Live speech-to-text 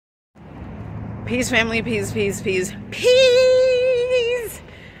Peace, family. Peace, peace, peace, peace.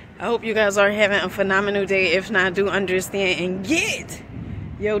 I hope you guys are having a phenomenal day. If not, do understand and get.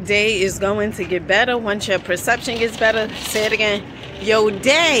 Your day is going to get better once your perception gets better. Say it again. Your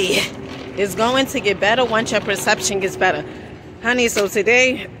day is going to get better once your perception gets better. Honey, so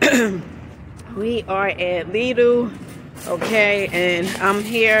today we are at Lidi, okay? And I'm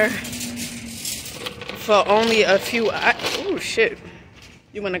here for only a few... Oh, shit.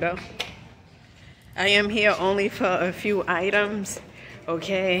 You want to go? I am here only for a few items,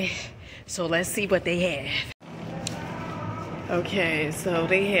 okay? So let's see what they have. Okay, so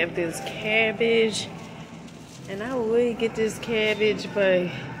they have this cabbage, and I would get this cabbage, but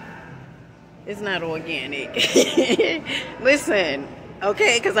it's not organic. Listen,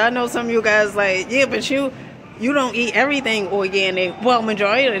 okay, because I know some of you guys like, yeah, but you don't eat everything organic. Well,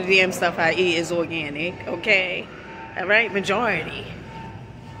 majority of the damn stuff I eat is organic, okay? All right, majority.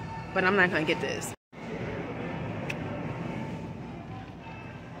 But I'm not gonna get this.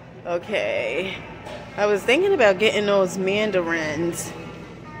 Okay, I was thinking about getting those mandarins,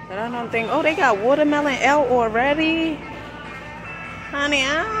 but I don't think, oh, they got watermelon out already? Honey,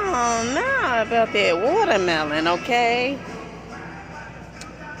 I don't know about that watermelon, okay?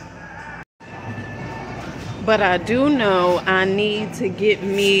 But I do know I need to get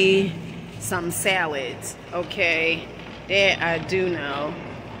me some salads, okay? That I do know.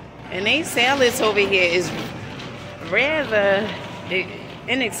 And these salads over here is rather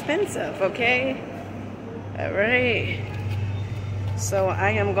inexpensive, okay? All right. So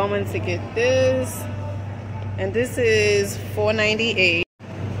I am going to get this, and this is $4.98.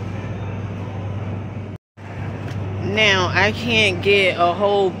 Now I can't get a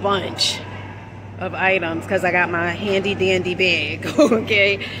whole bunch of items because I got my handy dandy bag,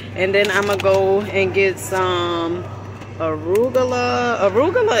 okay? And then I'm gonna go and get some arugula.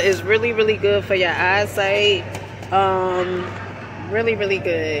 Arugula is really, really good for your eyesight. Really, really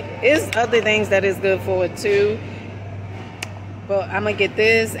good. There's other things that is good for it too, but I'm gonna get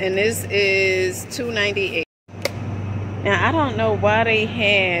this, and this is $2.98. Now I don't know why they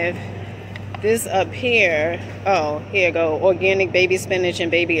have this up here. Oh, here you go, organic baby spinach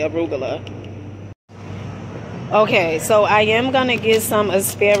and baby arugula. Okay, so I am gonna get some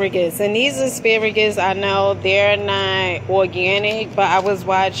asparagus, and these asparagus, I know they're not organic, but I was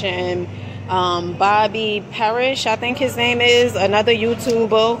watching Bobby Parrish, I think his name is, another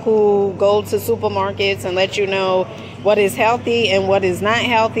YouTuber who goes to supermarkets and let you know what is healthy and what is not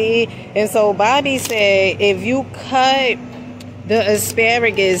healthy. And so Bobby said if you cut the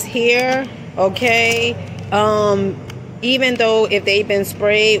asparagus here, okay, even though if they've been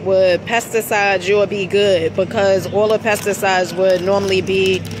sprayed with pesticides, you'll be good, because all the pesticides would normally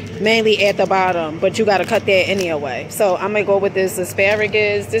be mainly at the bottom, but you got to cut that anyway. So I'm gonna go with this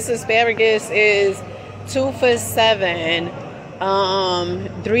asparagus. This asparagus is 2 for $7,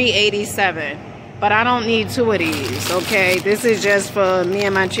 $3.87. But I don't need 2 of these, okay? This is just for me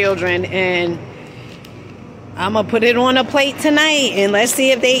and my children, and I'm gonna put it on a plate tonight, and let's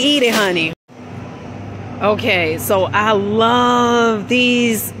see if they eat it, honey. Okay, so I love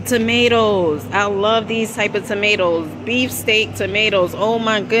these tomatoes. I love these type of tomatoes. Beefsteak tomatoes. Oh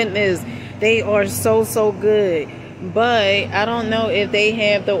my goodness. They are so, so good. But I don't know if they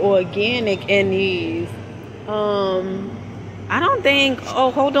have the organic in these. I don't think... Oh,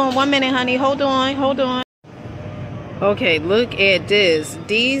 hold on 1 minute, honey. Hold on. Okay, look at this.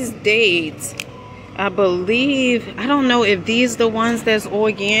 These dates, I believe... I don't know if these the ones that's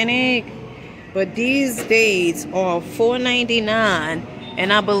organic, but these dates are $4.99,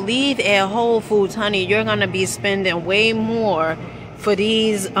 and I believe at Whole Foods, honey, you're gonna be spending way more for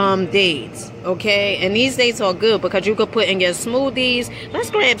these dates, okay? And these dates are good because you could put in your smoothies.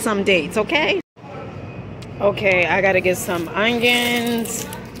 Let's grab some dates, okay? Okay, I gotta get some onions.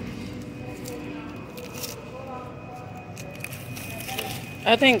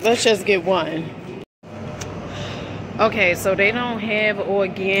 I think let's just get one. Okay, so they don't have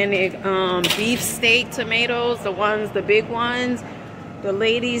organic beefsteak tomatoes, the big ones. The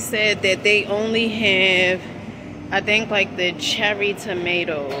lady said that they only have, I think, like the cherry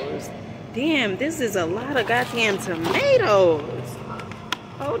tomatoes. Damn, this is a lot of goddamn tomatoes.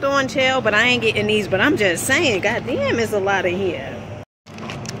 Hold on, child, but I ain't getting these, but I'm just saying, goddamn, it's a lot in here.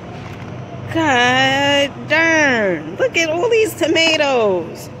 God darn, look at all these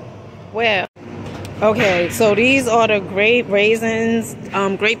tomatoes. Well, okay, so these are the grape raisins,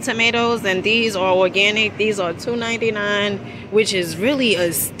 grape tomatoes, and these are organic. These are $2.99, which is really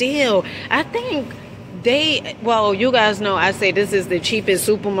a steal. I think they, well, you guys know I say this is the cheapest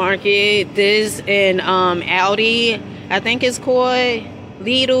supermarket. This in Aldi, I think it's called.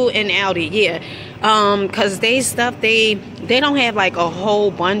 Lidl and Aldi, yeah. Cause they don't have like a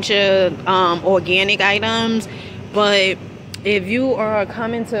whole bunch of organic items, but if you are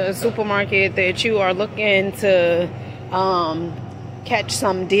coming to a supermarket that you are looking to catch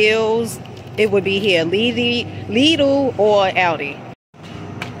some deals, it would be here, Lidl or Aldi.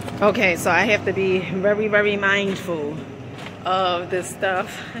 Okay, so I have to be very, very mindful of the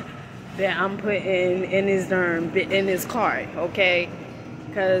stuff that I'm putting in this cart, okay?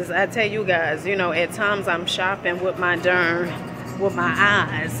 Because I tell you guys, you know, at times I'm shopping with my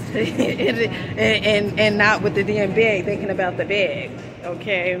eyes and not with the damn bag, thinking about the bag,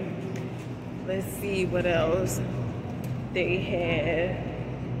 okay? Let's see what else they have.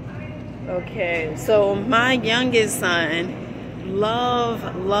 Okay, so my youngest son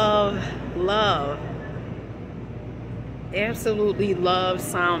absolutely loves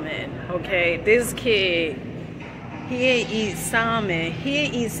salmon, okay? This kid, he'll eat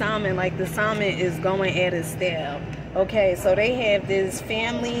salmon like the salmon is going at his stale. Okay, so they have this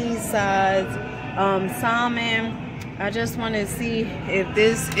family size salmon. I just want to see if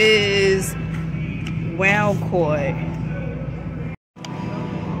this is wild caught.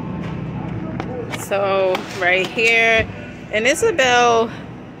 So right here, and it's about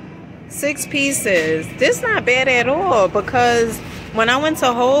 6 pieces. This not bad at all, because when I went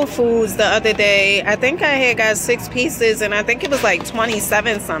to Whole Foods the other day, I think I had got 6 pieces and I think it was like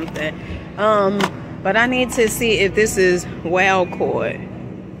 27 something. But I need to see if this is wild caught.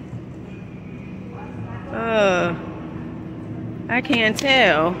 I can't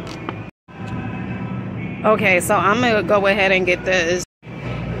tell. Okay, so I'm gonna go ahead and get this.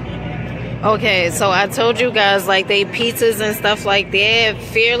 Okay, so I told you guys, like, they pizzas and stuff like that,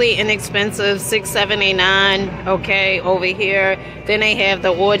 fairly inexpensive, $6.79, okay, over here. Then they have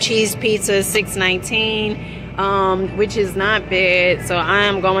the all cheese pizza, $6.19, which is not bad. So I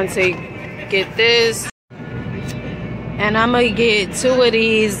am going to get this. And I'm going to get 2 of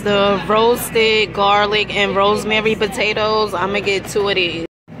these, the roasted garlic and rosemary potatoes. I'm going to get 2 of these.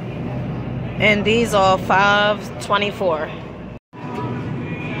 And these are $5.24.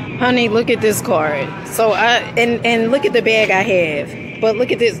 Honey, look at this card. So and look at the bag I have. But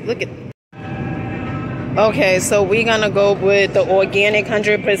look at this. Look at. Okay, so we're gonna go with the organic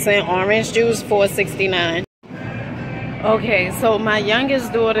 100% orange juice, $4.69. Okay, so my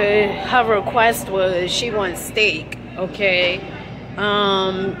youngest daughter, her request was she wants steak. Okay,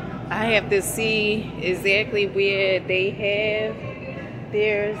 I have to see exactly where they have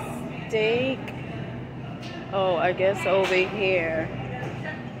their steak. Oh, I guess over here.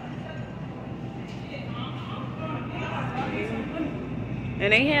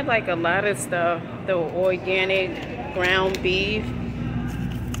 And they have like a lot of stuff. The organic ground beef.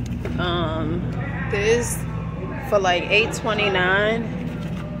 This for like $8.29.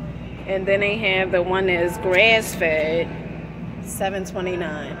 And then they have the one that's grass fed,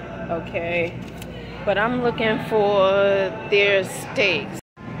 $7.29. Okay. But I'm looking for their steaks.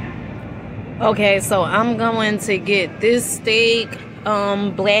 Okay, so I'm going to get this steak,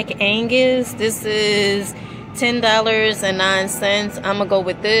 Black Angus. This is $10.09. I'm gonna go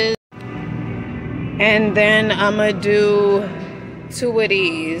with this, and then I'm gonna do 2 of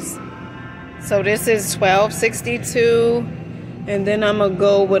these. So this is $12.62, and then I'm gonna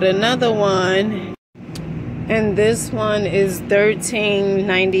go with another one, and this one is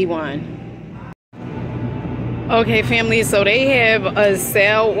 $13.91. Okay, family, so they have a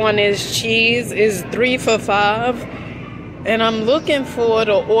sale on this cheese. Is 3 for $5. And I'm looking for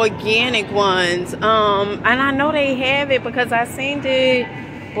the organic ones. And I know they have it because I seen it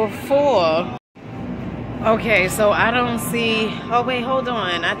before. Okay, so I don't see. Oh, wait, hold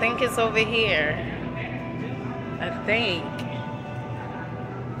on. I think it's over here. I think.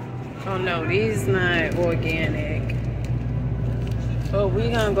 Oh, no, these not organic. Oh, we're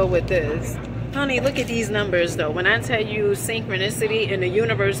going to go with this. Honey, look at these numbers, though. When I tell you synchronicity and the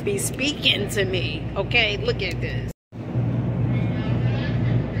universe be speaking to me. Okay, look at this.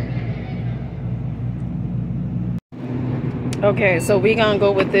 Okay, so we're gonna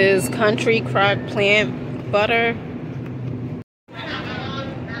go with this Country Crock plant butter.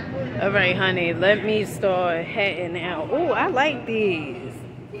 All right, honey, let me start heading out. Oh, I like these.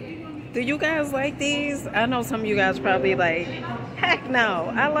 Do you guys like these? I know some of you guys probably like, heck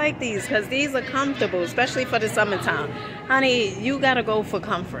no. I like these because these are comfortable, especially for the summertime. Honey, you gotta go for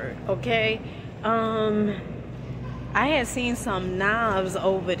comfort, okay? I had seen some knives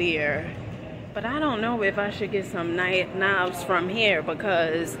over there, but I don't know if I should get some knives from here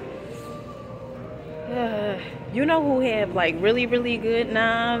because you know who have like really, really good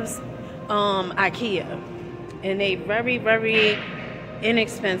knives? IKEA. And they very, very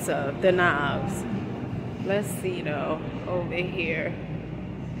inexpensive, the knobs. Let's see though, over here.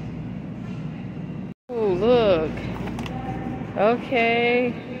 Oh, look.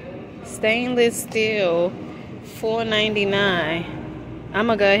 Okay. Stainless steel, $4.99. I'm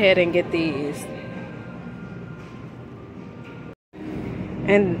gonna go ahead and get these.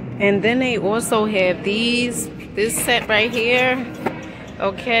 And then they also have this set right here.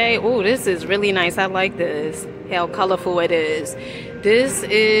 Okay. Oh, this is really nice. I like this. How colorful it is. This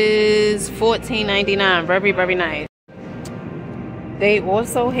is $14.99. Very, very nice. They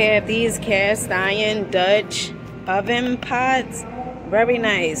also have these cast iron Dutch oven pots. Very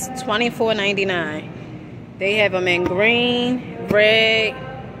nice. $24.99. They have them in green, red,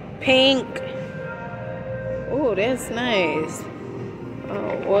 pink. Oh, that's nice.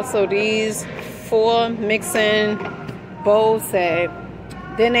 Also these 4 mixing bowl set.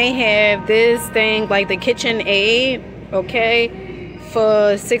 Then they have this thing like the KitchenAid, okay,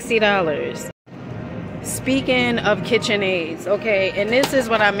 for $60. Speaking of KitchenAids, okay, and this is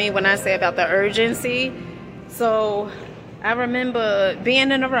what I mean when I say about the urgency. So I remember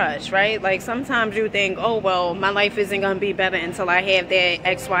being in a rush, right? Like sometimes you think, oh, well, my life isn't going to be better until I have that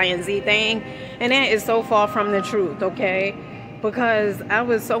X, Y, and Z thing. And that is so far from the truth, okay? Because I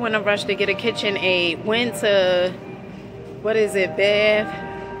was so in a rush to get a KitchenAid. Went to, what is it, Bed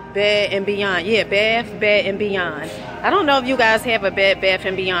and Beyond. Yeah, Bed and Beyond. I don't know if you guys have a Bed Bath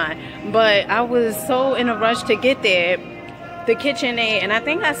and Beyond, but I was so in a rush to get there, the KitchenAid, and I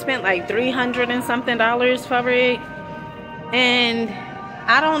think I spent like $300 and something for it, and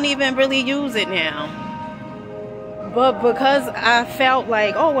I don't even really use it now. But because I felt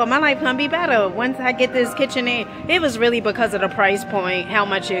like, oh, well, my life gonna be better once I get this KitchenAid, it was really because of the price point, how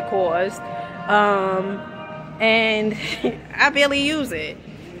much it cost, and I barely use it.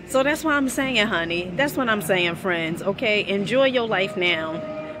 So that's what I'm saying, honey. That's what I'm saying, friends. Okay, enjoy your life now.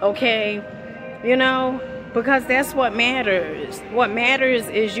 Okay, you know, because that's what matters. What matters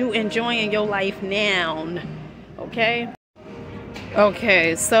is you enjoying your life now. Okay.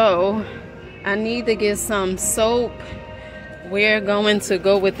 Okay, so I need to get some soap. We're going to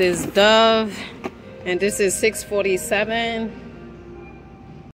go with this Dove, and this is $6.47.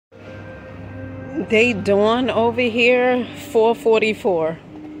 They Dawn over here, $4.44.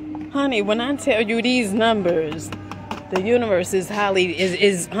 Honey, when I tell you these numbers, the universe is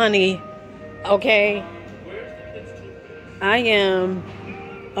honey, okay? I am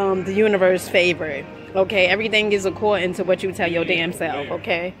the universe favorite, okay? Everything is according to what you tell your damn self,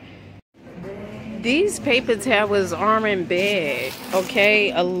 okay? These paper towels aren't bad,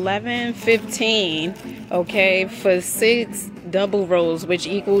 okay? $11.15, okay, for 6 double rolls, which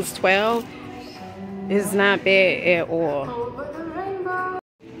equals 12. Is not bad at all.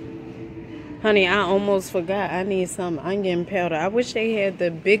 Honey, I almost forgot. I need some onion powder. I wish they had the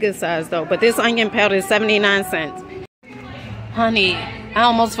bigger size though, but this onion powder is 79 cents. Honey, I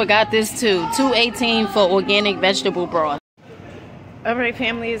almost forgot this too. $2.18 for organic vegetable broth. Alright,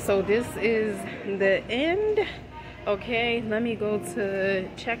 family, so this is the end. Okay, let me go to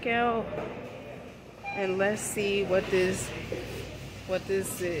checkout and let's see what this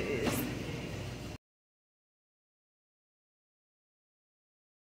is.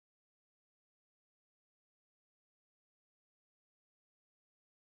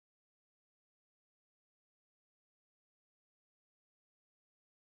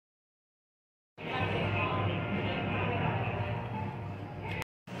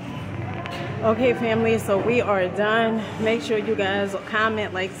 Okay, family, so we are done. Make sure you guys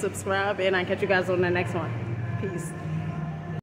comment, like, subscribe, and I'll catch you guys on the next one. Peace.